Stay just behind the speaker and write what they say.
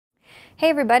Hey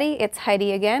everybody, it's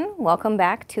Heidi again. Welcome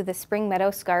back to the Spring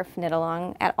Meadow Scarf Knit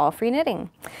Along at AllFreeKnitting.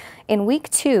 In week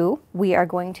 2, we are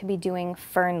going to be doing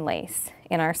fern lace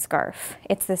in our scarf.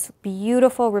 It's this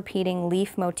beautiful repeating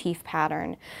leaf motif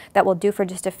pattern that will do for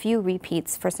just a few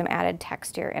repeats for some added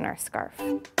texture in our scarf.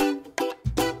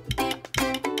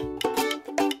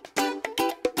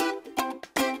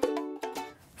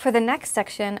 For the next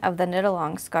section of the knit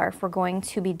along scarf, we're going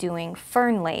to be doing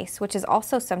fern lace, which is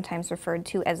also sometimes referred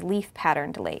to as leaf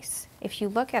patterned lace. If you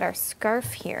look at our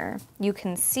scarf here, you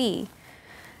can see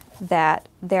that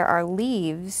there are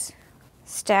leaves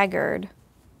staggered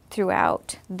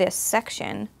throughout this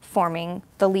section, forming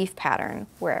the leaf pattern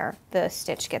where the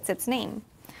stitch gets its name.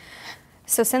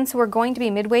 So since we're going to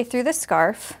be midway through the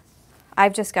scarf,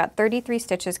 I've just got 33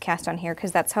 stitches cast on here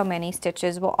because that's how many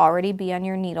stitches will already be on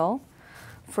your needle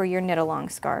for your knit along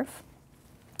scarf.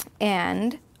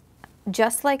 And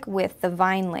just like with the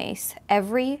vine lace,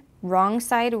 every wrong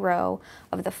side row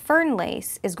of the fern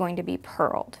lace is going to be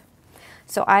purled.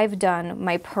 So I've done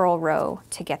my purl row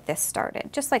to get this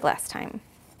started, just like last time.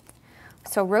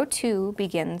 So row 2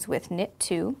 begins with knit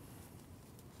 2,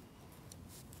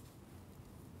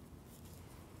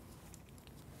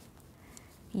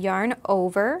 yarn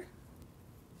over,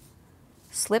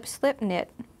 slip, slip, knit,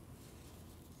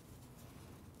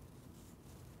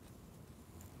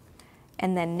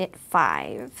 and then knit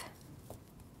 5.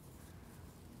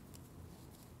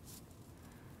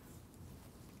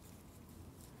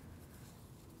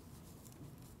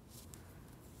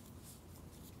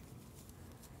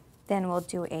 Then we'll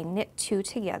do a knit 2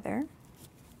 together,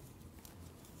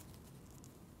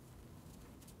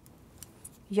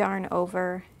 yarn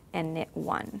over, and knit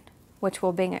 1, which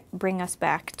will bring us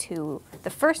back to the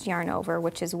first yarn over,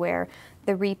 which is where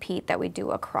the repeat that we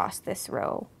do across this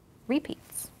row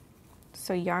repeats.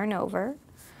 So yarn over,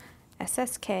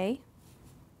 SSK,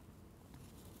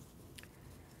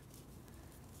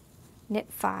 knit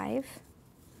 5,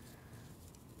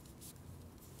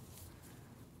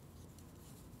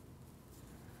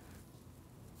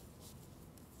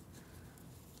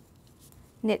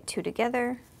 knit 2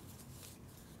 together,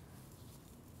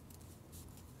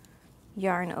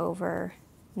 yarn over,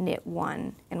 knit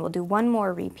 1, and we'll do one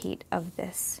more repeat of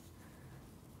this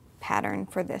pattern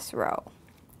for this row.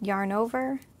 Yarn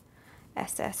over,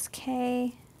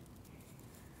 SSK,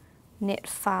 knit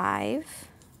 5,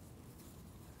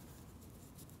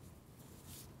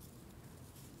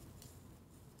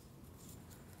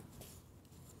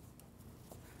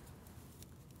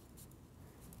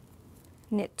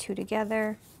 knit 2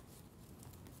 together,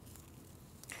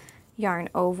 yarn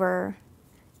over,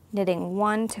 knitting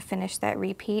 1 to finish that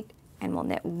repeat, and we'll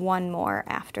knit 1 more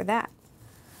after that.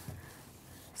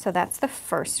 So that's the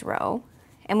first row.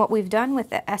 And what we've done with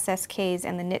the SSKs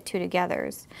and the knit 2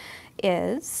 togethers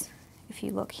is, if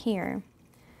you look here,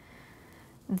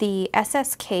 the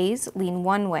SSKs lean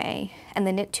one way and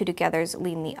the knit 2 togethers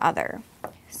lean the other.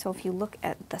 So if you look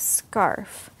at the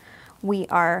scarf, we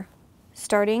are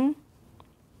starting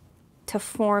to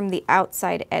form the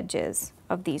outside edges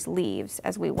of these leaves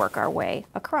as we work our way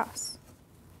across.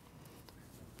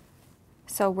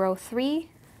 So row 3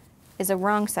 is a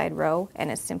wrong side row and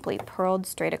is simply purled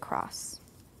straight across.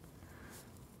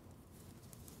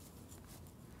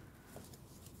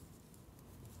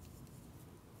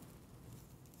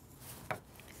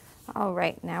 All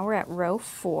right, now we're at row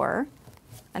 4,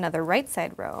 another right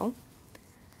side row,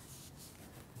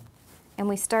 and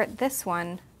we start this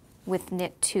one with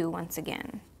knit 2 once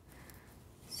again.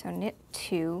 So knit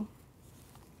 2,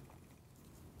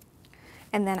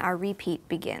 and then our repeat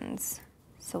begins.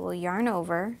 So we'll yarn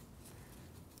over,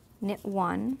 knit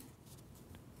 1,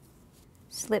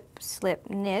 slip, slip,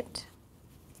 knit,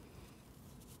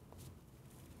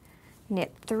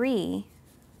 knit 3,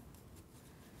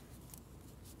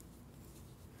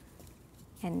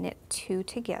 and knit 2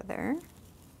 together,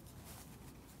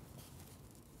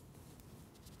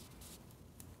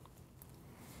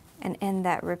 and end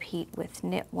that repeat with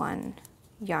knit 1,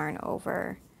 yarn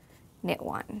over, knit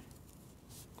 1.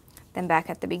 Then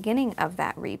back at the beginning of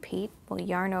that repeat, we'll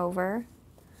yarn over,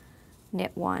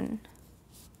 knit 1,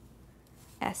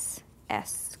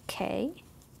 SSK,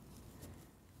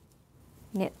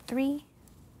 knit 3,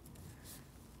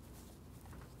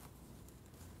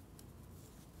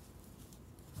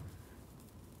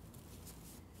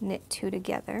 knit 2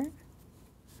 together,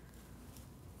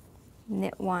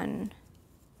 knit 1,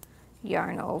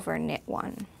 yarn over, knit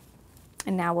 1.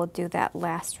 And now we'll do that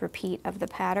last repeat of the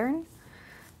pattern,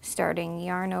 starting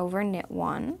yarn over, knit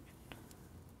 1,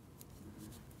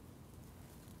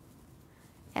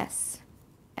 SSK,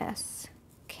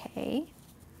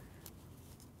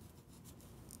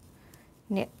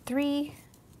 knit 3,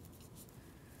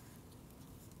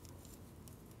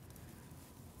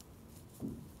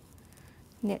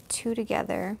 knit 2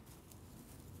 together,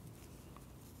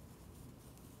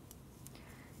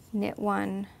 knit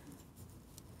 1,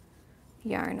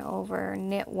 yarn over,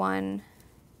 knit 1,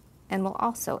 and we'll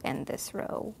also end this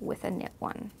row with a knit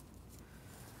 1.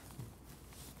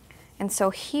 And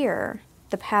so here,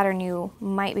 the pattern you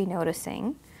might be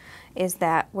noticing is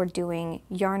that we're doing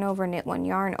yarn over, knit 1,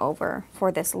 yarn over for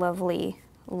this lovely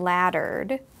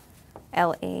laddered,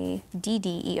 L-A-D-D-E-R-E-D,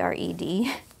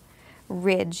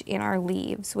 ridge in our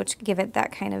leaves, which give it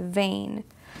that kind of vein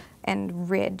and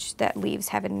ridge that leaves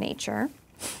have in nature.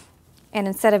 And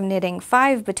instead of knitting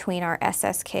 5 between our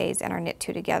SSKs and our knit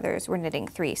 2 togethers, we're knitting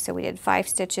 3. So we did 5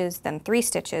 stitches, then 3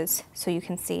 stitches, so you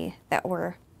can see that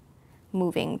we're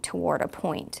moving toward a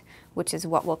point, which is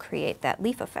what will create that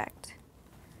leaf effect.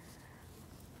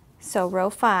 So row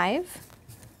 5,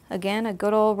 again, a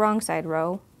good old wrong side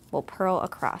row, we'll purl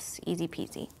across, easy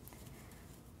peasy.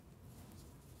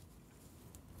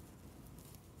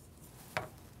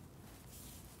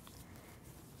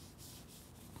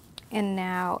 And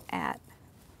now at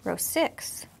row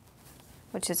 6,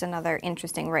 which is another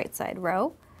interesting right side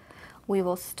row, we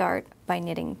will start by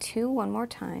knitting 2 one more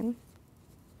time.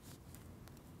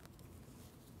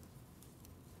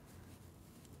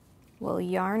 We'll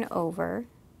yarn over,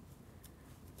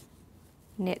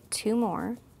 knit 2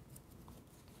 more,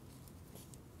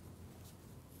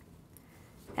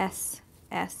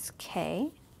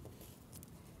 SSK,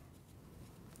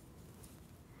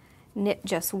 knit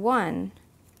just 1,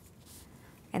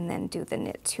 and then do the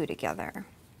knit 2 together.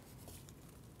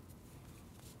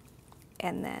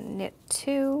 And then knit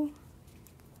 2,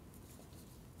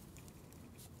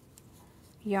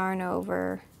 yarn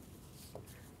over,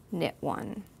 knit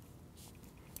 1.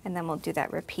 And then we'll do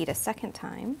that repeat a second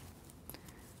time,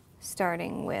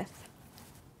 starting with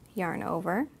yarn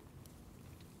over,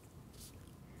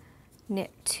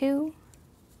 knit 2,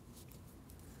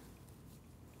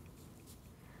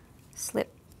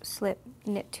 slip, slip,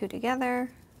 knit 2 together,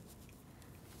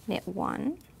 knit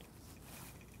 1,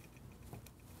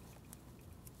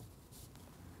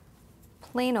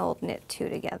 plain old knit 2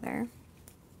 together,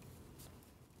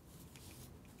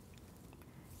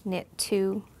 knit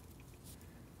 2,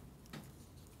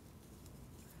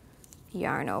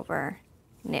 yarn over,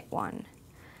 knit 1.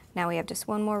 Now we have just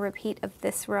one more repeat of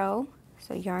this row,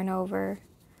 so yarn over,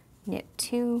 knit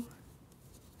 2,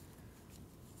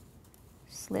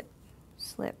 slip,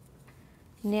 slip,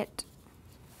 knit,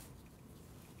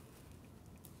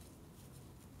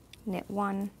 knit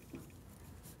 1,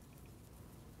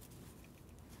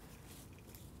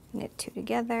 knit 2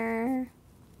 together,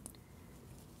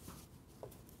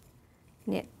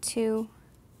 knit 2,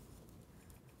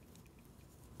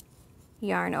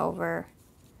 yarn over,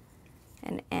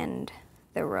 and end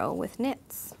the row with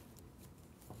knits.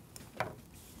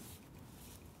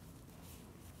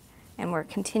 And we're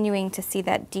continuing to see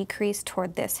that decrease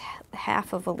toward this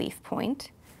half of a leaf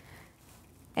point.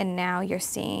 And now you're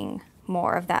seeing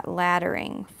more of that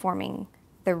laddering forming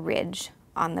the ridge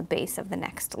on the base of the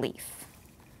next leaf.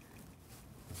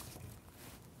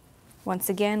 Once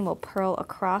again, we'll purl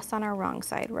across on our wrong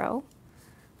side row,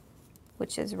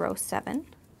 which is row 7.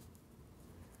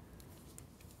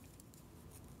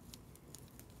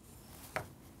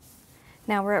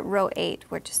 Now we're at row 8.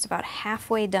 We're just about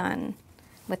halfway done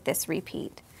with this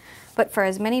repeat. But for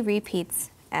as many repeats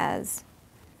as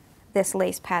this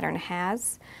lace pattern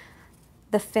has,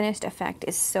 the finished effect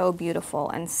is so beautiful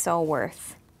and so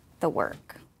worth the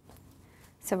work.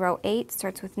 So row 8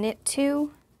 starts with knit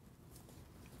 2,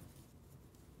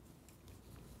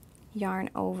 yarn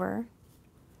over,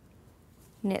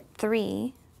 knit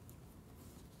 3,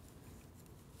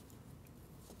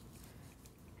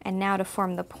 and now to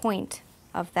form the point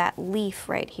of that leaf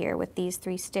right here with these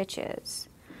 3 stitches,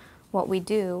 what we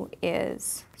do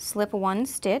is slip 1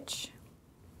 stitch,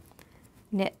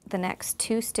 knit the next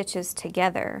 2 stitches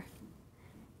together,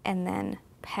 and then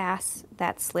pass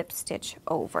that slip stitch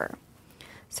over.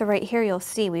 So right here you'll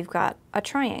see we've got a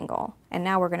triangle, and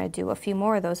now we're going to do a few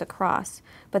more of those across,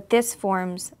 but this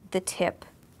forms the tip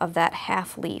of that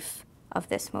half leaf of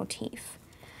this motif.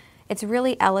 It's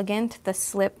really elegant, the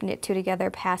slip, knit 2 together,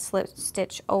 pass, slip,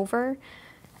 stitch over,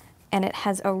 and it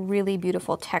has a really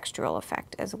beautiful textural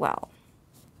effect as well.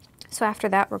 So after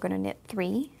that, we're going to knit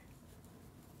 3,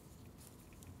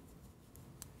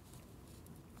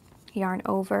 yarn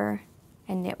over,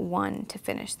 and knit 1 to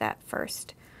finish that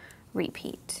first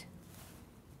repeat.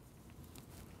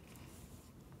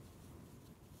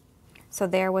 So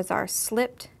there was our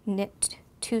slipped, knit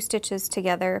 2 stitches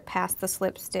together, pass the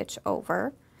slip stitch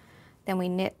over. then we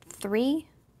knit 3,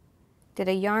 did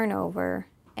a yarn over,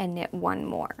 and knit 1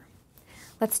 more.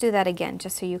 Let's do that again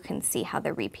just so you can see how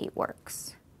the repeat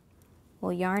works.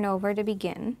 We'll yarn over to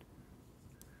begin.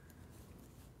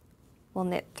 We'll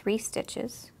knit 3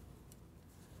 stitches.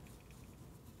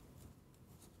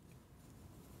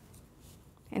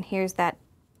 And here's that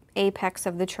apex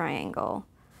of the triangle.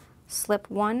 Slip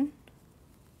 1,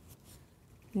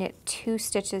 knit 2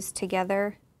 stitches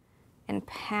together, and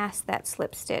pass that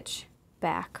slip stitch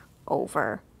back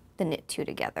over the knit 2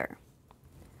 together.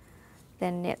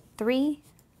 Then knit 3,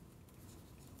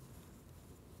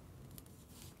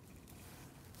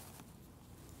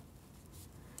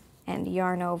 and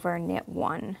yarn over, knit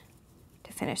 1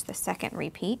 to finish the second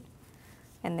repeat.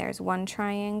 And there's 1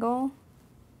 triangle,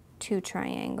 2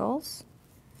 triangles.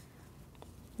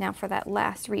 Now for that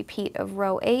last repeat of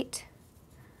row 8,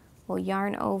 we'll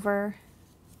yarn over,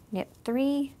 knit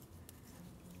 3,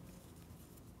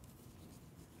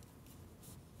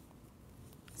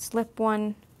 slip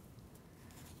 1,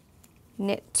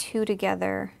 knit 2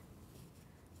 together,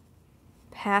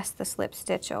 pass the slip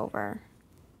stitch over,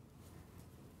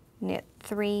 knit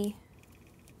 3,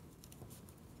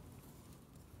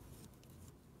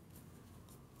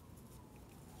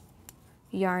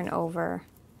 yarn over,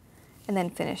 and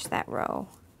then finish that row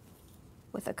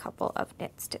with a couple of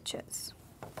knit stitches.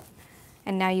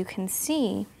 And now you can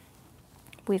see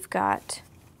we've got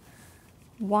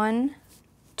 1,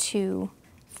 2,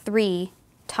 3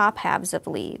 top halves of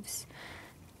leaves,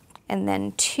 and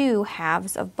then 2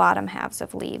 halves of bottom halves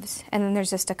of leaves, and then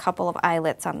there's just a couple of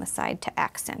eyelets on the side to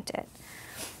accent it.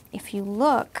 If you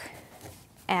look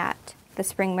at the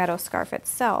Spring Meadow scarf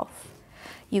itself,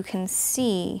 you can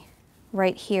see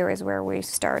right here is where we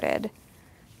started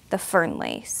the fern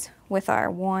lace with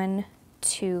our 1,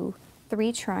 2,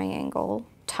 3 triangle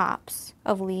tops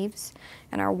of leaves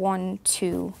and our 1,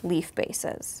 2 leaf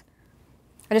bases.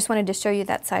 I just wanted to show you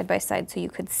that side by side so you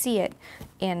could see it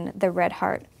in the Red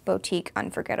Heart Boutique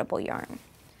Unforgettable yarn.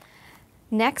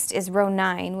 Next is row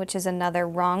 9, which is another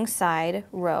wrong side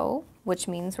row, which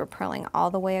means we're purling all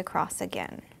the way across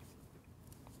again.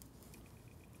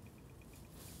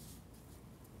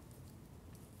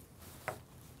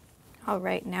 All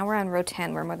right, now we're on row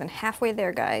 10. We're more than halfway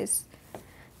there, guys,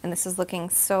 and this is looking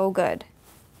so good.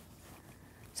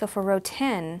 So for row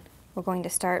 10, we're going to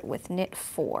start with knit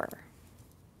 4.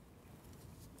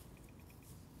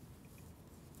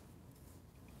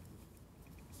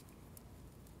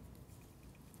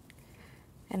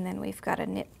 And then we've got to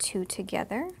knit 2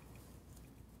 together.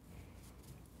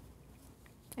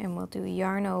 And we'll do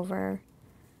yarn over,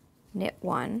 knit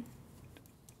 1,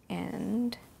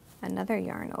 and another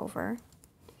yarn over.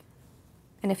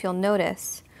 And if you'll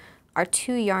notice, our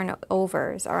 2 yarn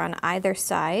overs are on either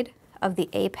side of the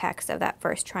apex of that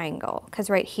first triangle. Because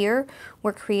right here,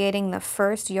 we're creating the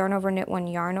first yarn over, knit 1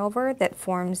 yarn over that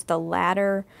forms the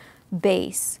ladder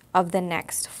base of the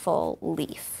next full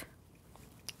leaf.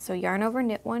 So yarn over,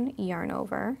 knit 1, yarn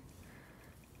over,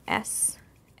 S,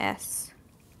 S,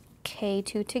 K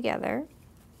 2 together.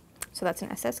 So that's an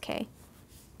SSK.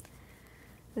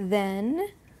 Then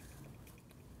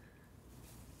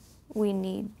we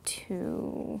need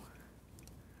to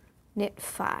knit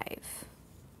 5.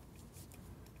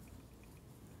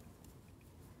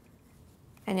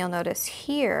 And you'll notice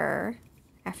here,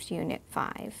 after you knit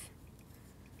 5,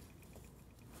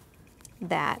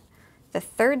 that the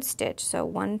third stitch, so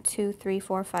 1, 2, 3,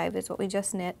 4, 5 is what we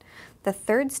just knit, the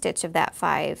third stitch of that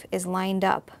 5 is lined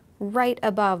up right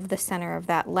above the center of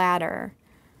that ladder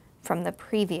from the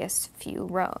previous few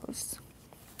rows.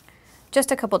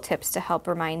 Just a couple tips to help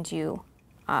remind you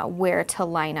where to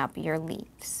line up your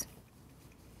leaves.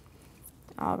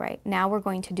 All right, now we're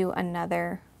going to do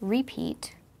another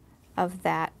repeat of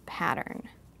that pattern.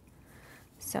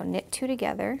 So knit 2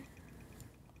 together,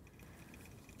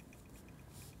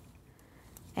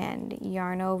 and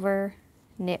yarn over,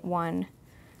 knit 1,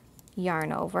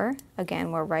 yarn over.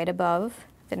 Again, we're right above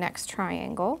the next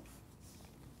triangle.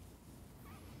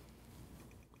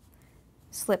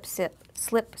 Slip, slip,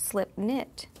 slip, slip,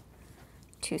 knit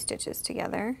 2 stitches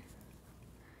together.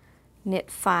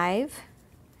 Knit 5,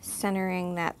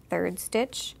 centering that third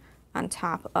stitch on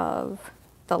top of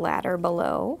the ladder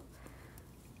below.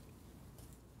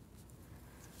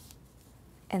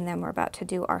 And then we're about to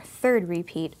do our third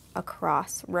repeat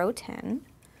across row 10.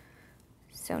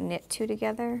 So knit 2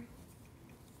 together,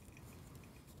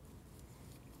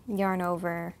 yarn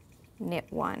over, knit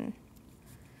 1,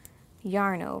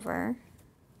 yarn over,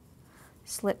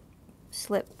 slip,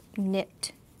 slip,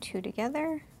 knit 2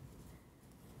 together.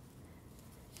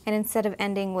 And instead of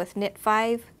ending with knit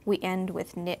 5, we end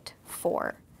with knit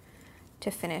 4.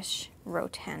 to finish row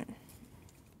 10.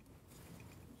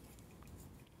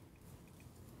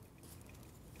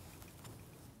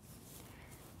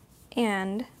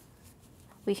 And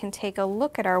we can take a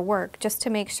look at our work just to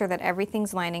make sure that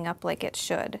everything's lining up like it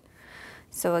should.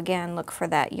 So again, look for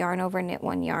that yarn over, knit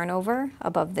one, yarn over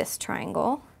above this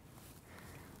triangle.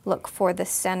 Look for the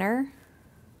center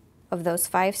of those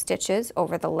 5 stitches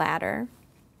over the ladder.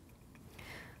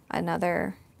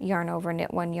 Another yarn over,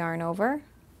 knit one, yarn over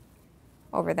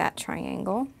that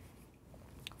triangle.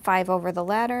 5 over the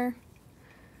ladder,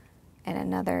 and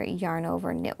another yarn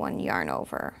over, knit one, yarn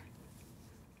over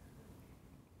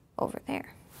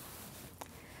there.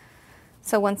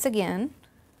 So once again,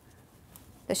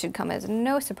 this should come as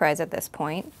no surprise at this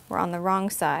point. We're on the wrong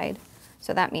side,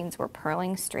 so that means we're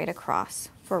purling straight across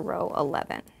for row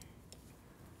 11.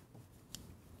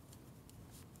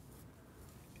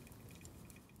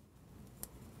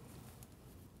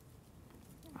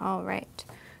 All right,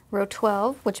 row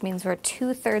 12, which means we're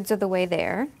 2/3 of the way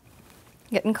there,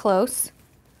 getting close.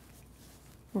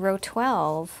 Row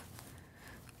 12,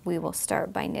 we will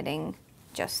start by knitting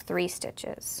just 3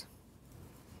 stitches.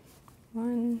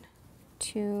 1,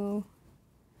 2,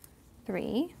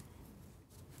 3,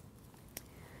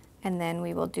 and then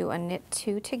we will do a knit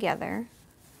 2 together,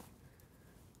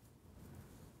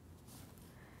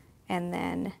 and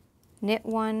then knit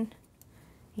 1,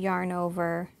 yarn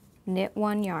over, knit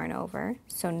 1, yarn over.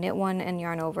 So knit 1 and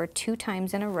yarn over 2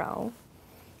 times in a row.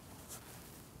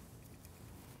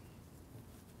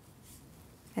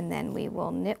 And then we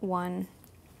will knit 1,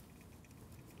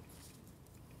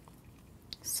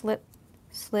 slip,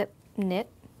 slip, knit,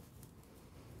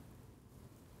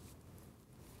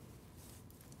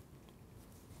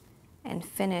 and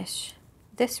finish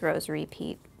this row's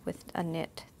repeat with a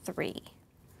knit 3.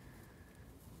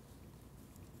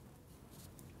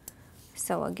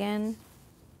 So again,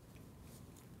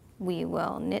 we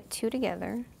will knit 2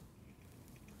 together,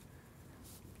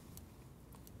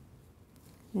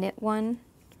 knit 1,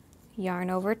 yarn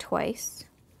over twice,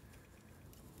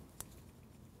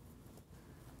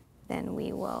 then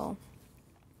we will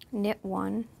knit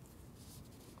 1,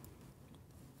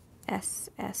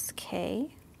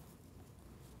 SSK,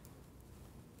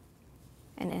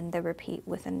 and end the repeat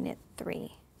with a knit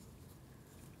 3.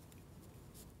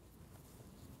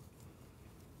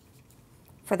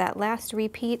 For that last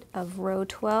repeat of row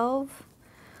 12,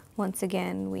 once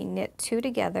again we knit 2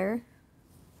 together,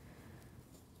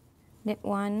 knit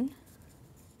 1,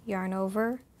 yarn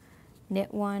over,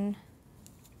 knit 1,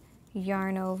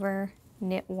 yarn over,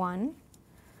 knit 1,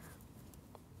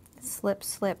 slip,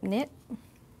 slip, knit,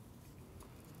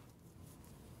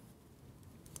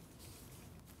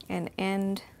 and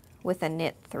end with a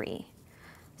knit 3.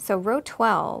 So row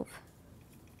 12,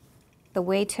 the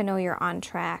way to know you're on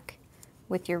track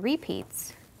with your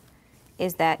repeats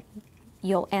is that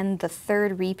you'll end the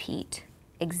 3rd repeat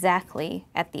exactly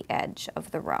at the edge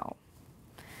of the row.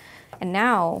 And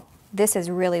now this is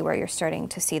really where you're starting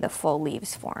to see the full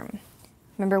leaves form.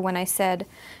 Remember when I said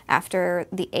after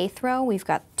the 8th row we've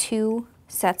got 2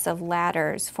 sets of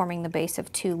ladders forming the base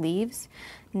of 2 leaves?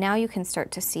 Now you can start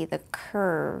to see the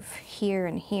curve here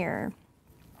and here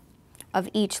of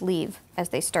each leaf as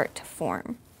they start to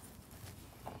form.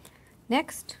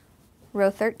 Next, row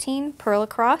 13, purl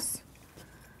across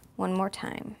one more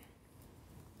time.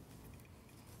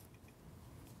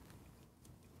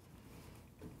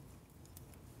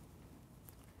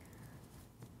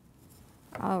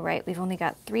 All right, we've only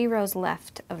got 3 rows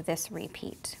left of this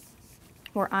repeat.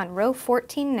 We're on row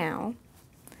 14 now,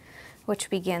 which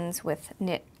begins with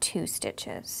knit 2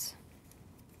 stitches.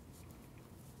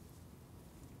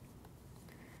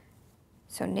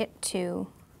 So knit 2,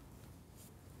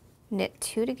 knit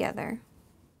 2 together,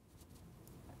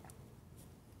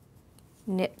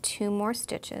 knit 2 more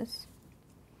stitches,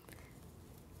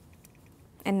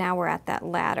 and now we're at that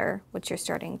ladder which you're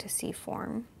starting to see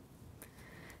form.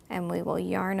 And we will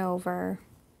yarn over,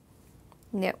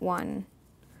 knit 1,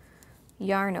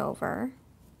 yarn over,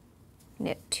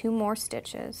 knit 2 more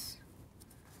stitches,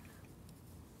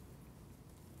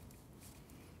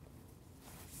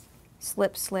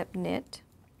 slip, slip, knit,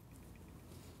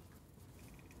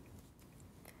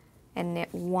 and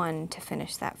knit 1 to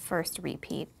finish that first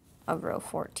repeat of row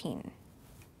 14.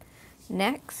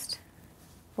 Next,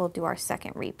 we'll do our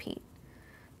second repeat.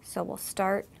 So we'll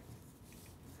start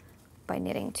by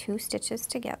knitting 2 stitches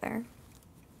together,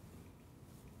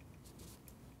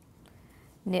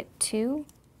 knit 2,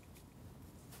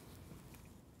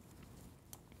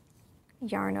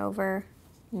 yarn over,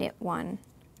 knit 1,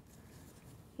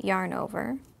 yarn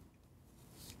over,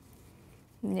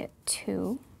 knit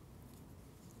 2,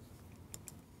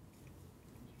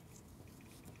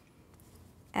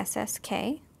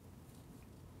 SSK,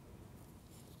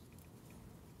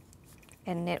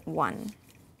 and knit 1.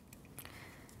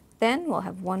 Then we'll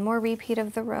have one more repeat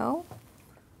of the row,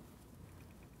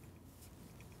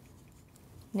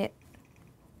 knit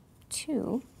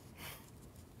 2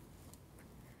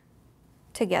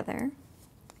 together,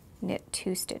 knit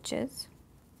 2 stitches,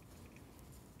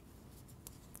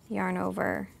 yarn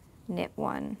over, knit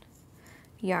 1,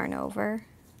 yarn over,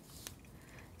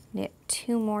 knit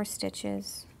 2 more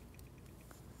stitches,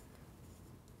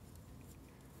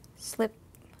 slip,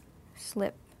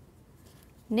 slip,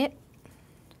 knit,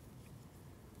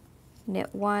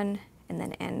 knit 1, and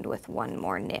then end with 1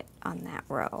 more knit on that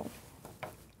row.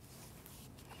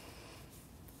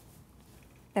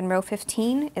 Then row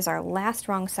 15 is our last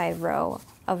wrong side row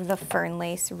of the fern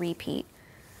lace repeat.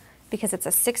 Because it's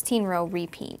a 16 row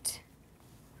repeat,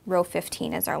 row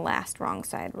 15 is our last wrong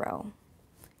side row.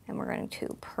 And we're going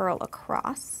to purl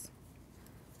across.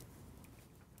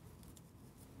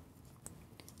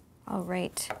 All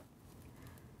right,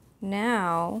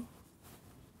 now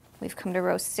we've come to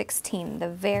row 16, the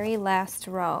very last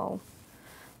row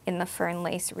in the fern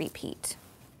lace repeat.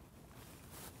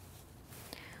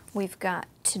 We've got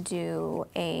to do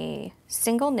a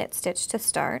single knit stitch to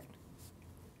start,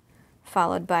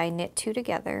 followed by knit 2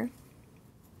 together.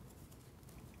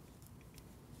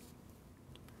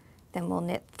 Then we'll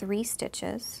knit 3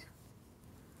 stitches.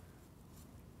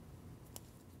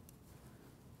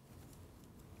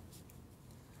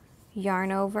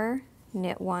 Yarn over,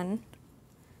 knit 1,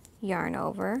 yarn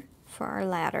over for our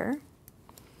ladder.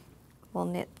 We'll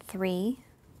knit 3.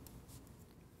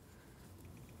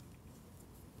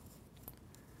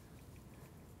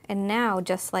 And now,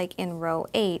 just like in row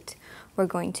 8, we're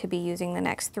going to be using the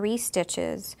next 3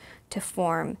 stitches to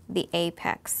form the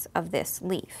apex of this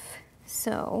leaf.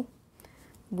 So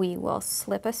we will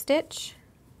slip a stitch,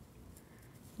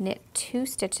 knit 2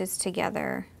 stitches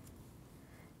together,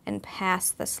 and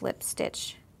pass the slip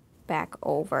stitch back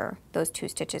over those 2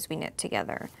 stitches we knit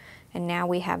together. And now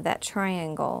we have that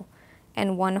triangle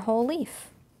and 1 whole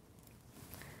leaf.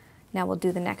 Now we'll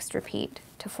do the next repeat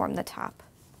to form the top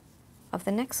of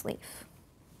the next leaf.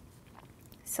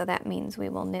 So that means we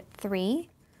will knit 3,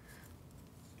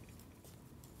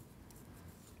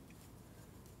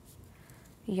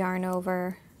 yarn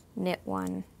over, knit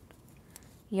 1,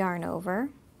 yarn over,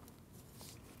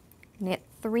 knit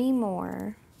 3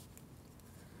 more,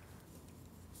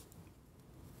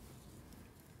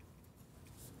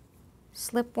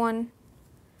 slip 1,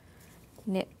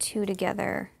 knit 2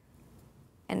 together,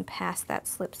 and pass that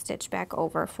slip stitch back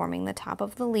over, forming the top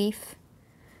of the leaf.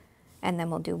 And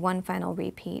then we'll do one final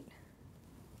repeat,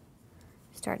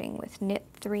 starting with knit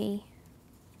 3,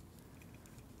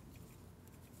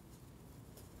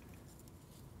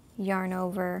 yarn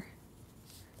over,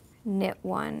 knit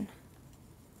 1,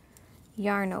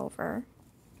 yarn over,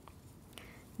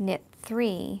 knit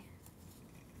 3,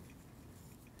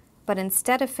 but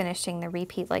instead of finishing the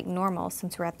repeat like normal,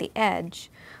 since we're at the edge,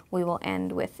 we will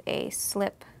end with a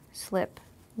slip, slip,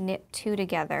 knit 2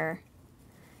 together,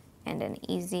 and an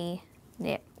easy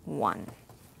knit 1.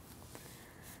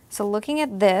 So looking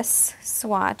at this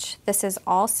swatch, this is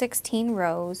all 16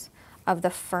 rows of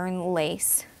the fern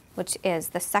lace, which is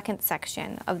the second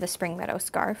section of the Spring Meadow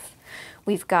scarf.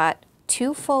 We've got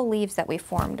 2 full leaves that we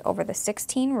formed over the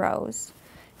 16 rows,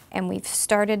 and we've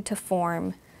started to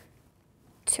form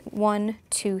 1,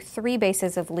 2, 3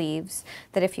 bases of leaves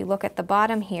that, if you look at the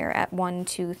bottom here at 1,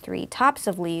 2, 3 tops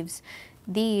of leaves,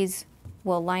 these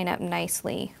will line up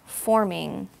nicely,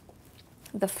 forming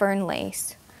the fern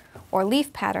lace or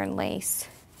leaf pattern lace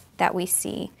that we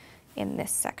see in this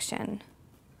section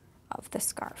of the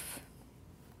scarf.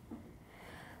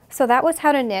 So that was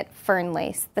how to knit fern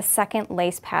lace, the second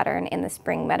lace pattern in the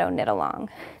Spring Meadow knit along.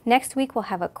 Next week we'll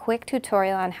have a quick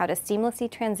tutorial on how to seamlessly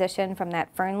transition from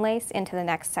that fern lace into the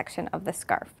next section of the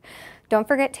scarf. Don't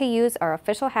forget to use our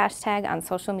official hashtag on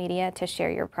social media to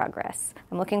share your progress.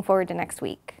 I'm looking forward to next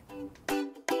week.